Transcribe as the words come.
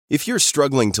If you're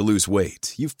struggling to lose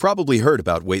weight, you've probably heard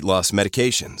about weight loss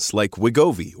medications like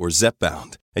Wegovy or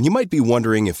Zepbound, and you might be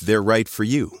wondering if they're right for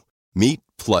you. Meet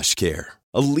PlushCare,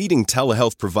 a leading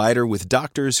telehealth provider with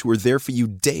doctors who are there for you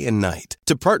day and night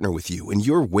to partner with you in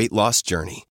your weight loss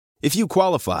journey. If you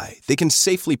qualify, they can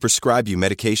safely prescribe you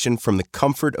medication from the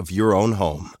comfort of your own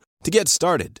home. To get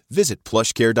started, visit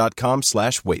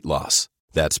plushcare.com/weightloss.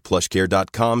 That's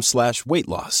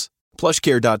plushcare.com/weightloss.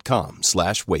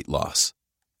 plushcare.com/weightloss.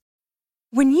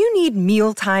 When you need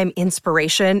mealtime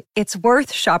inspiration, it's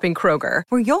worth shopping Kroger,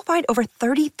 where you'll find over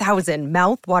 30,000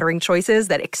 mouth-watering choices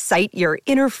that excite your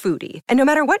inner foodie. And no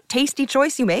matter what tasty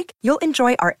choice you make, you'll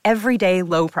enjoy our everyday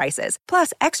low prices,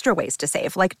 plus extra ways to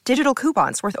save, like digital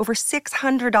coupons worth over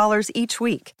 $600 each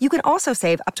week. You can also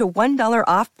save up to $1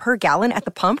 off per gallon at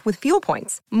the pump with fuel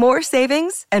points. More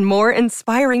savings and more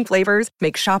inspiring flavors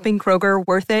make shopping Kroger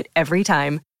worth it every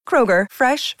time. Kroger,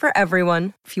 fresh for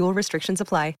everyone. Fuel restrictions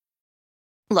apply.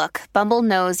 Look, Bumble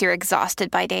knows you're exhausted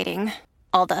by dating.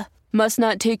 All the, must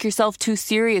not take yourself too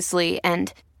seriously,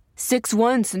 and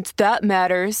 6'1" since that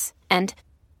matters, and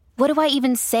what do I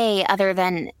even say other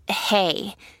than,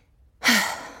 hey?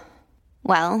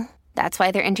 Well, that's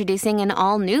why they're introducing an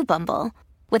all-new Bumble,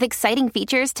 with exciting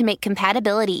features to make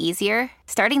compatibility easier,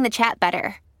 starting the chat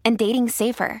better, and dating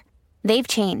safer. They've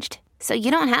changed, so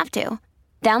you don't have to.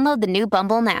 Download the new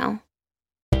Bumble now.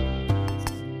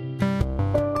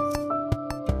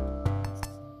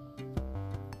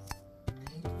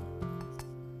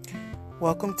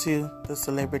 Welcome to the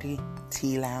Celebrity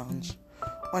Tea Lounge.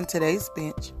 On today's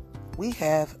bench, we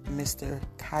have Mr.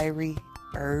 Kyrie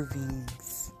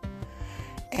Irvings.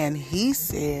 And he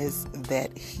says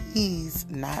that he's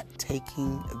not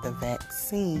taking the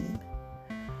vaccine.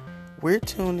 We're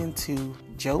tuned into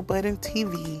Joe Budden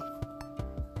TV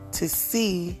to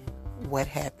see what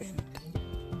happened.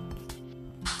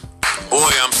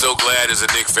 Boy, I'm so glad as a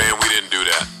Knicks fan we didn't do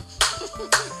that.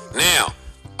 Now,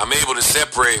 I'm able to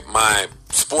separate my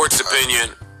sports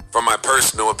opinion from my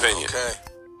personal opinion. Okay.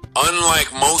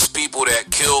 Unlike most people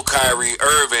that kill Kyrie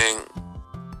Irving,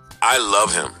 I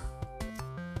love him.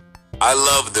 I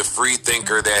love the free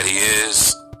thinker that he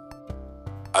is.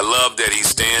 I love that he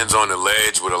stands on the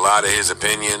ledge with a lot of his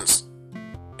opinions.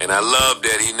 And I love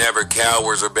that he never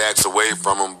cowers or backs away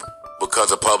from them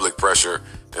because of public pressure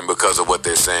and because of what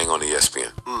they're saying on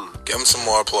ESPN. Give him some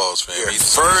more applause, fam.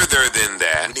 Further than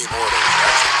that, We need more of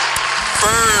that.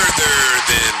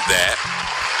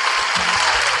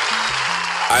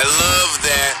 I love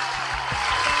that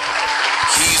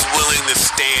he's willing to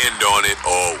stand on it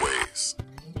always.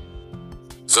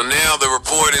 So now the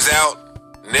report is out.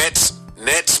 Nets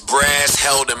brass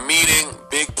held a meeting,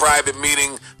 big private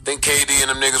meeting. Think KD and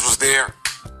them niggas was there.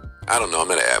 I don't know. I'm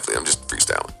not an athlete. I'm just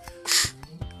freestyling.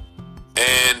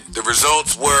 And the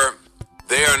results were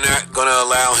they are not going to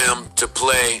allow him to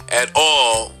play at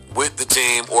all with the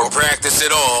team or practice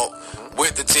at all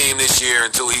with the team this year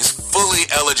until he's fully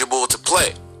eligible to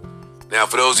play. Now,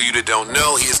 for those of you that don't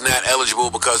know, he is not eligible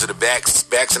because of the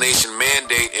vaccination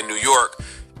mandate in New York.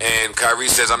 And Kyrie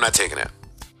says, I'm not taking that.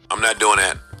 I'm not doing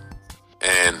that.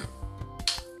 And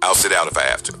I'll sit out if I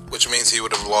have to. Which means he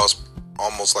would have lost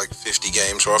almost like 50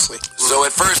 games roughly. So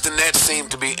at first the Nets seemed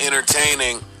to be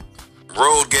entertaining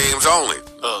road games only.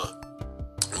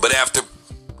 But after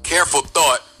careful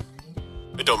thought,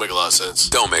 it don't make a lot of sense.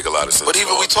 Don't make a lot of sense. But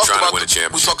even we talked about the road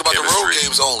Chemistry.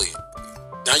 games only.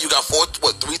 Now you got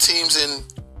three teams in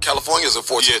California? Is it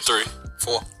 4 teams? Yeah, 3.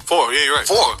 4. 4, yeah, you're right.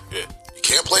 4. Yeah. You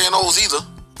can't play in those either.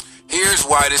 Here's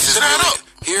why this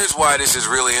is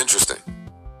really interesting.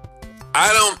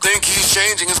 I don't think he's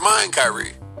changing his mind,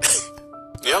 Kyrie.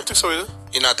 Yeah, I don't think so either.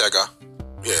 You're not that guy.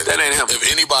 Yeah, that ain't him. If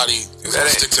anybody is going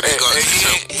to stick to their guns,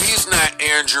 he's not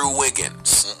Andrew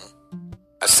Wiggins.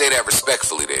 I say that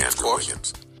respectfully to Andrew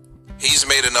Wiggins. He's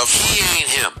made enough. He ain't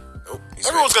him. Nope,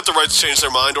 Everyone's got the right to change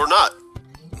their mind or not.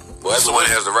 Well, everyone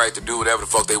has the right to do whatever the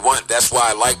fuck they want. That's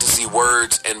why I like to see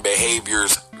words and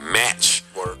behaviors match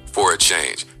for a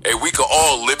change. Hey, we could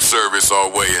all lip service our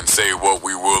way and say what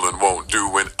we will and won't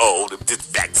do and this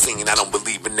vaccine, I don't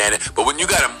believe in that. But when you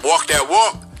gotta walk that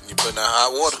walk, you put in that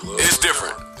hot water. It's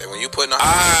different. And when you put in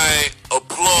I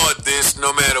applaud this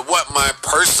no matter what my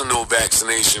personal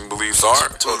vaccination beliefs are.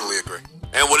 Totally agree.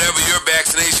 And whatever your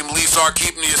vaccination beliefs are,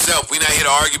 keep them to yourself. We're not here to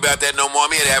argue about that no more.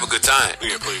 I'm here to have a good time.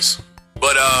 Yeah, please.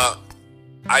 But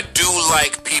I do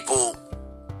like people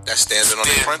that standing on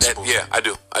their principles. Yeah, I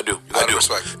do. I do.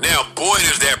 Respect. Now, boy,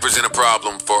 does that present a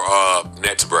problem for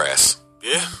Nets brass.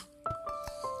 Yeah.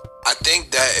 I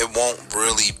think that it won't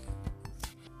really.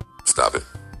 Stop it.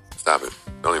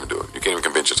 Don't even do it. You can't even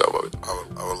convince yourself of it.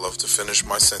 I would love to finish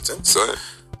my sentence. Go ahead.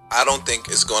 I don't think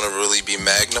it's going to really be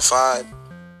magnified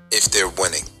if they're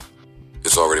winning.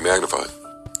 It's already magnified.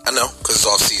 I know, because it's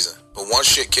off season. But once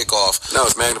shit kick off... No,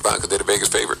 it's magnified because they're the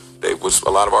biggest favorite. They was a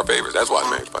lot of our favorites. That's why it's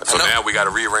magnified. So now we got to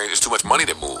rearrange. There's too much money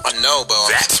to move. I know, but...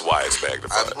 That's why it's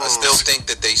magnified. I still think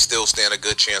that they still stand a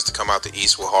good chance to come out the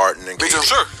East with Harden and Me KD. too.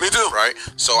 Sure, me too. Right?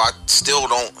 So I still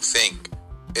don't think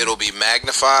it'll be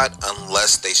magnified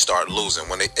unless they start losing.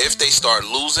 If they start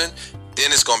losing,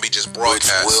 then it's going to be just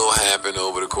broadcast. Which will happen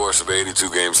over the course of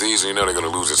 82-game season. You know they're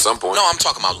going to lose at some point. No, I'm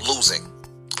talking about losing.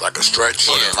 Like a stretch.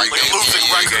 Yeah, like a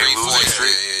losing record.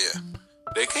 Yeah.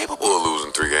 They're capable of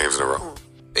losing 3 games in a row.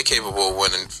 They're capable of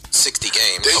winning 60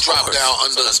 games. They dropped down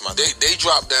under. So They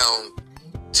dropped down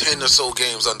 10 or so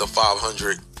games under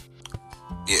 500.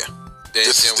 Yeah.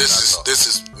 This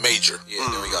is major. Yeah.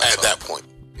 Then we got at that point.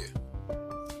 Yeah.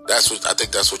 I think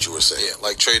that's what you were saying. Yeah.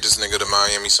 Like trade this nigga to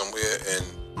Miami somewhere, and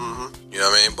you know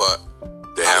what I mean. But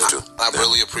They have to. I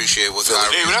really appreciate what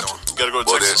Kyrie's doing. You gotta go to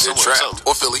Well, Texas they're somewhere. trapped. Something.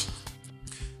 Or Philly.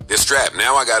 They're strapped.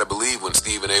 Now I got to believe when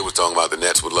Stephen A. was talking about the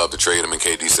Nets would love to trade him and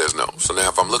KD says no. So now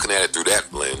if I'm looking at it through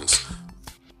that lens,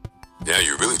 yeah,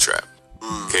 you're really trapped.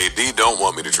 KD don't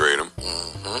want me to trade him.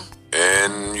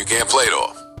 And you can't play it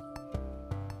off.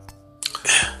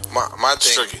 My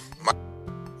It's thing. tricky.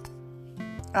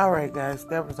 All right, guys,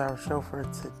 that was our show for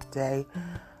today.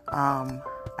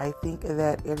 I think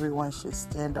that everyone should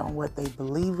stand on what they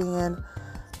believe in.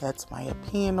 That's my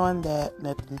opinion on that.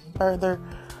 Nothing further.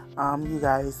 You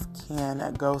guys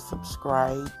can go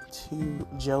subscribe to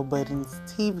Joe Budden's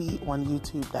TV on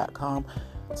YouTube.com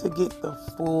to get the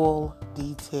full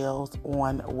details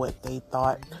on what they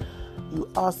thought. You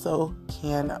also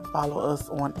can follow us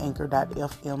on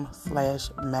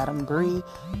anchor.fm/Madam Bree.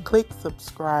 Click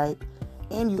subscribe,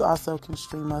 and you also can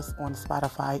stream us on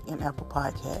Spotify and Apple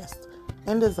Podcasts.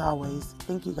 And as always,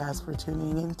 thank you guys for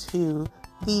tuning in to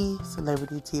the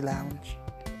Celebrity Tea Lounge.